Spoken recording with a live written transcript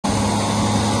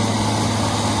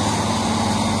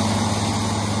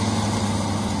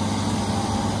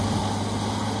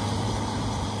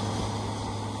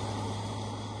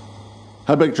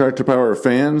Hi Big Tractor Power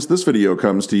fans, this video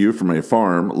comes to you from a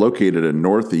farm located in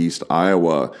northeast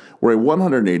Iowa, where a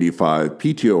 185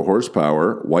 PTO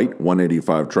horsepower white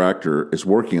 185 tractor is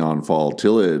working on fall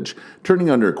tillage, turning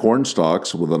under corn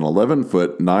stalks with an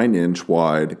 11-foot 9-inch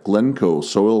wide GLENCOE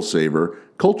Soil Saver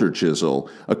coulter chisel,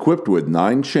 equipped with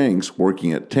 9 shanks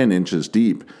working at 10 inches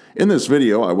deep. In this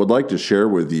video, I would like to share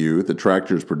with you the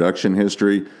tractor's production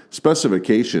history,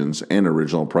 specifications, and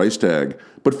original price tag.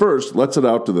 But first, let's head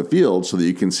out to the field so that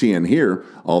you can see and hear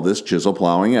all this chisel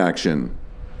plowing action.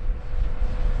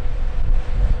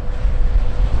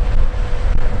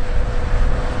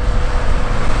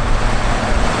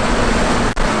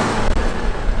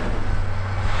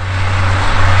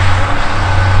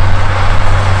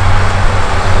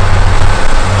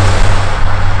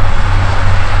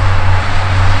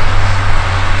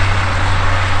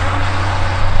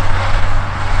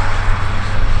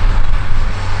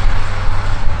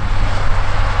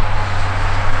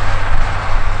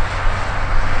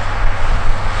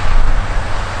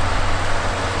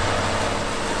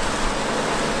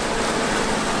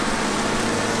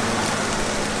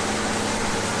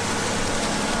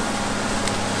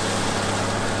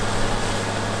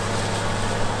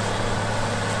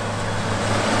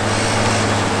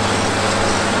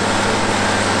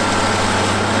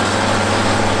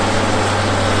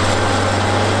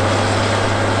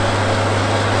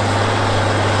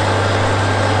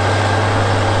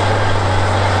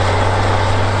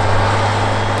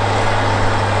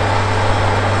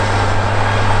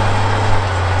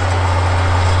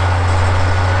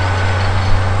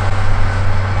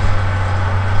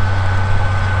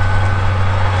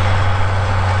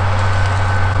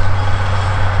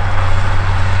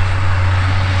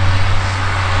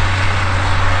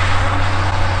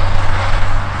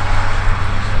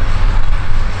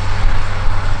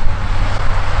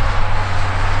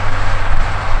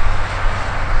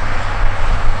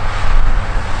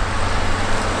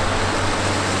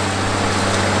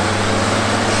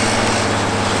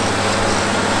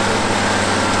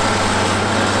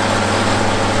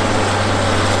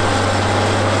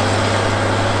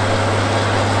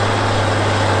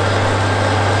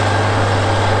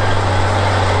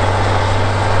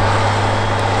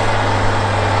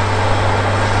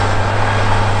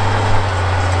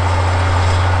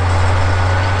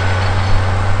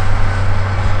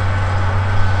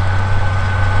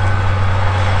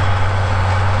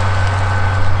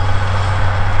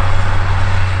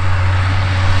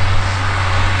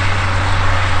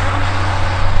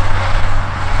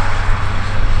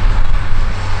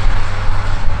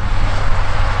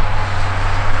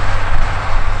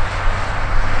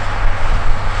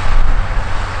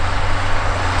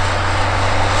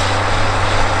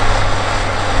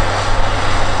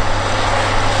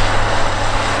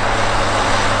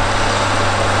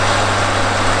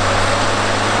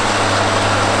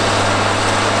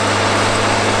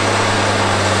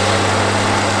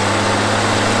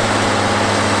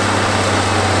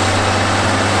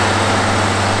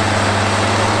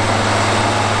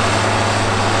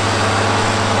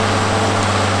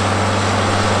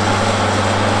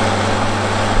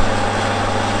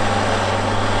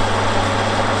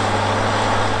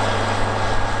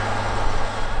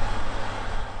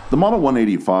 The Model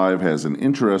 185 has an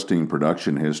interesting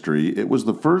production history. It was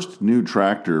the first new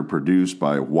tractor produced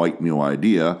by White New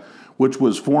Idea, which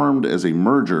was formed as a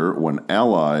merger when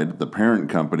Allied, the parent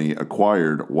company,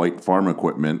 acquired White Farm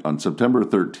Equipment on September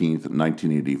 13,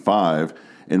 1985,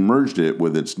 and merged it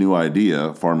with its New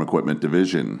Idea Farm Equipment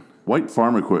division. White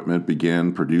Farm Equipment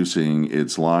began producing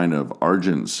its line of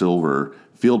Argent Silver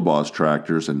Field Boss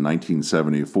tractors in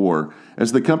 1974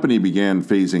 as the company began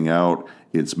phasing out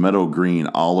its Meadow Green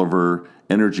Oliver,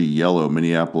 Energy Yellow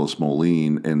Minneapolis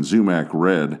Moline, and Zumac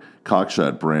Red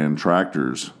Cockshot brand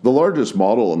tractors. The largest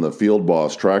model in the Field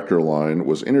Boss tractor line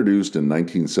was introduced in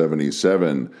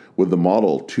 1977 with the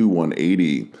Model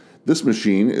 2180. This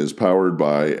machine is powered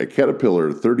by a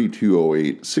Caterpillar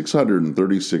 3208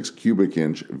 636 cubic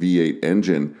inch V8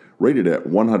 engine rated at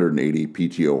 180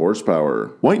 PTO horsepower.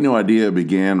 White New Idea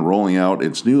began rolling out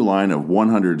its new line of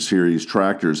 100 series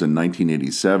tractors in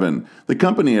 1987. The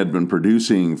company had been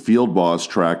producing Field Boss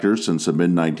tractors since the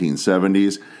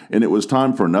mid-1970s, and it was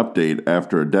time for an update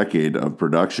after a decade of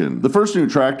production. The first new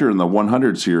tractor in the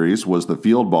 100 series was the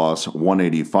Field Boss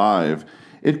 185.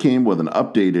 It came with an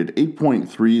updated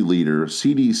 8.3-liter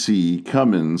CDC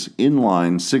Cummins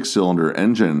inline 6-cylinder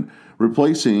engine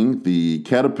replacing the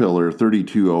Caterpillar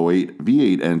 3208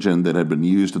 V8 engine that had been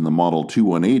used in the Model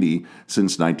 2180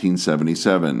 since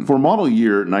 1977. For model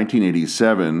year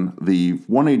 1987, the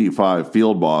 185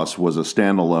 Field Boss was a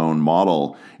standalone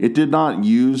model. It did not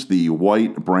use the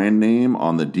white brand name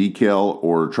on the decal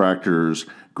or tractor's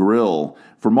grille.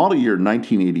 For model year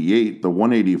 1988, the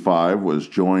 185 was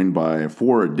joined by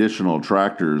 4 additional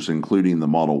tractors, including the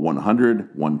Model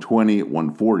 100, 120,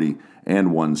 140,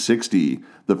 and 160.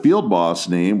 The Field Boss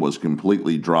name was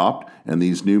completely dropped, and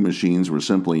these new machines were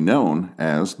simply known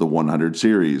as the 100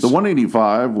 series. The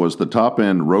 185 was the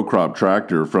top-end row crop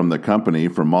tractor from the company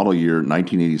from model year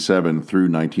 1987 through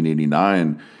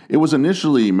 1989. It was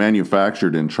initially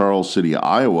manufactured in Charles City,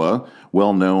 Iowa,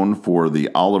 well known for the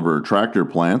Oliver tractor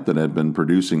plant that had been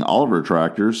producing Oliver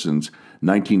tractors since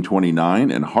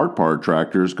 1929 and Hartpart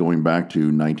tractors going back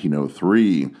to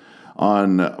 1903.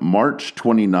 On March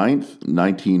 29,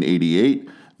 1988,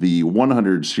 the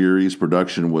 100 series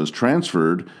production was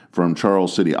transferred from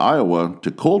Charles City, Iowa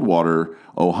to Coldwater,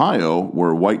 Ohio,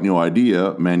 where White New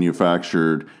Idea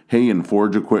manufactured hay and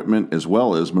forage equipment as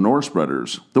well as manure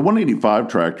spreaders. The 185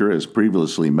 tractor, as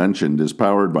previously mentioned, is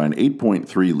powered by an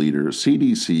 8.3-liter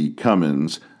CDC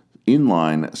Cummins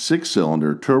inline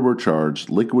 6-cylinder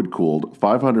turbocharged liquid-cooled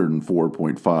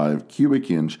 504.5 cubic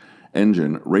inch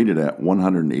engine rated at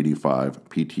 185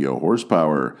 PTO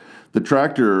horsepower. The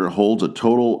tractor holds a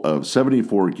total of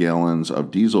 74 gallons of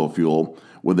diesel fuel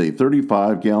with a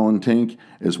 35-gallon tank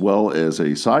as well as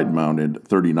a side-mounted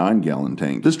 39-gallon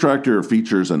tank. This tractor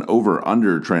features an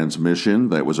over-under transmission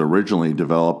that was originally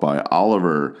developed by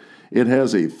Oliver. It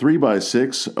has a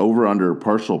 3x6 over-under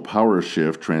partial power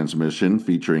shift transmission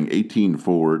featuring 18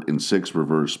 forward and 6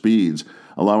 reverse speeds,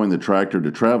 allowing the tractor to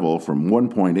travel from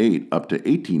 1.8 up to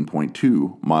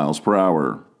 18.2 miles per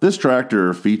hour. This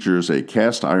tractor features a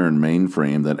cast iron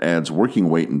mainframe that adds working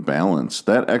weight and balance.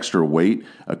 That extra weight,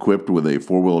 equipped with a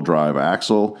 4-wheel drive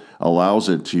axle, allows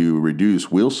it to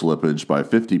reduce wheel slippage by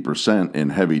 50% in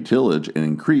heavy tillage and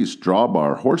increase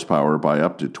drawbar horsepower by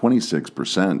up to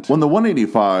 26%. When the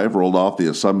 185 rolled off the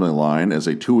assembly line as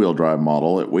a 2-wheel drive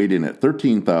model, it weighed in at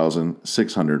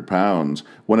 13,600 pounds.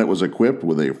 When it was equipped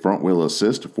with a front wheel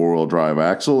assist 4-wheel drive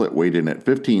axle, it weighed in at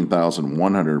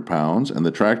 15,100 pounds, and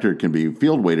the tractor can be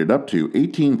field weighted up to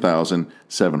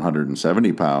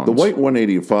 18,770 pounds. The white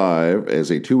 185 as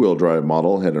a 2-wheel drive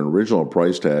model had an original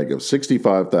price tag of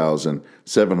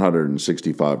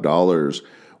 $65,765.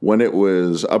 When it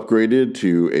was upgraded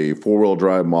to a 4-wheel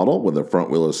drive model with a front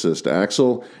wheel assist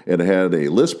axle, it had a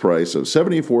list price of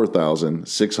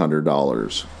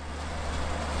 $74,600.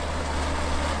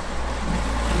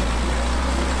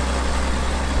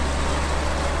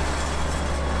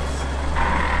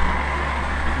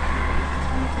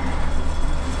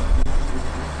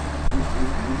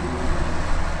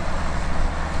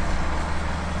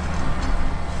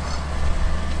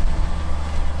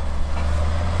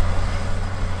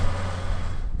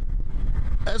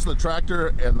 As the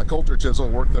tractor and the coulter chisel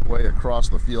work their way across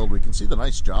the field, we can see the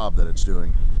nice job that it's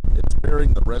doing. It's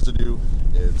burying the residue,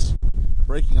 it's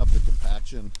breaking up the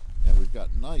compaction, and we've got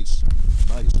nice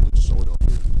loose soil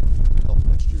here to help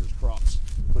next year's crops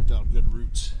put down good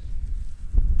roots.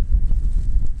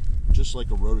 Just like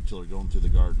a rototiller going through the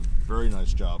garden. Very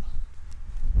nice job.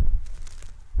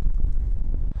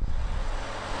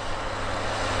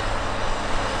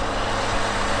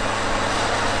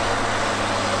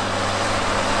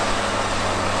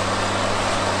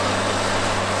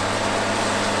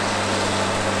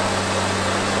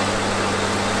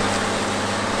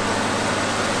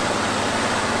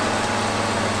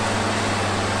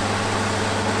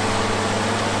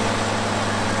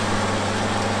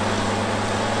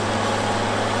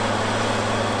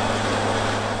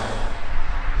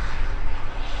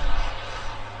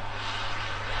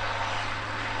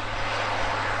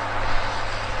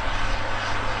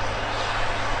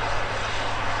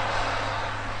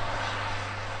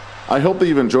 I hope that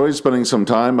you've enjoyed spending some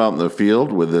time out in the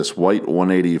field with this white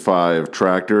 185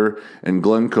 tractor and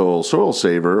GLENCOE Soil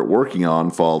Saver working on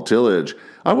fall tillage.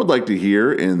 I would like to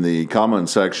hear in the comment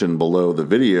section below the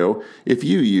video if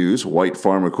you use white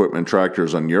farm equipment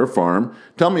tractors on your farm.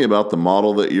 Tell me about the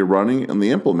model that you're running and the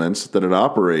implements that it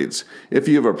operates. If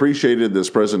you've appreciated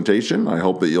this presentation, I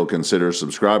hope that you'll consider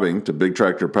subscribing to Big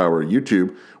Tractor Power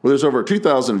YouTube, where there's over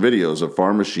 2,000 videos of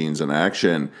farm machines in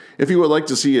action. If you would like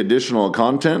to see additional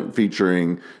content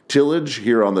featuring tillage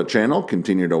here on the channel,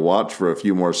 continue to watch for a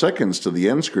few more seconds to the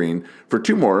end screen for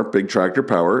 2 more Big Tractor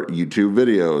Power YouTube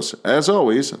videos. As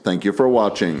always, thank you for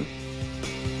watching.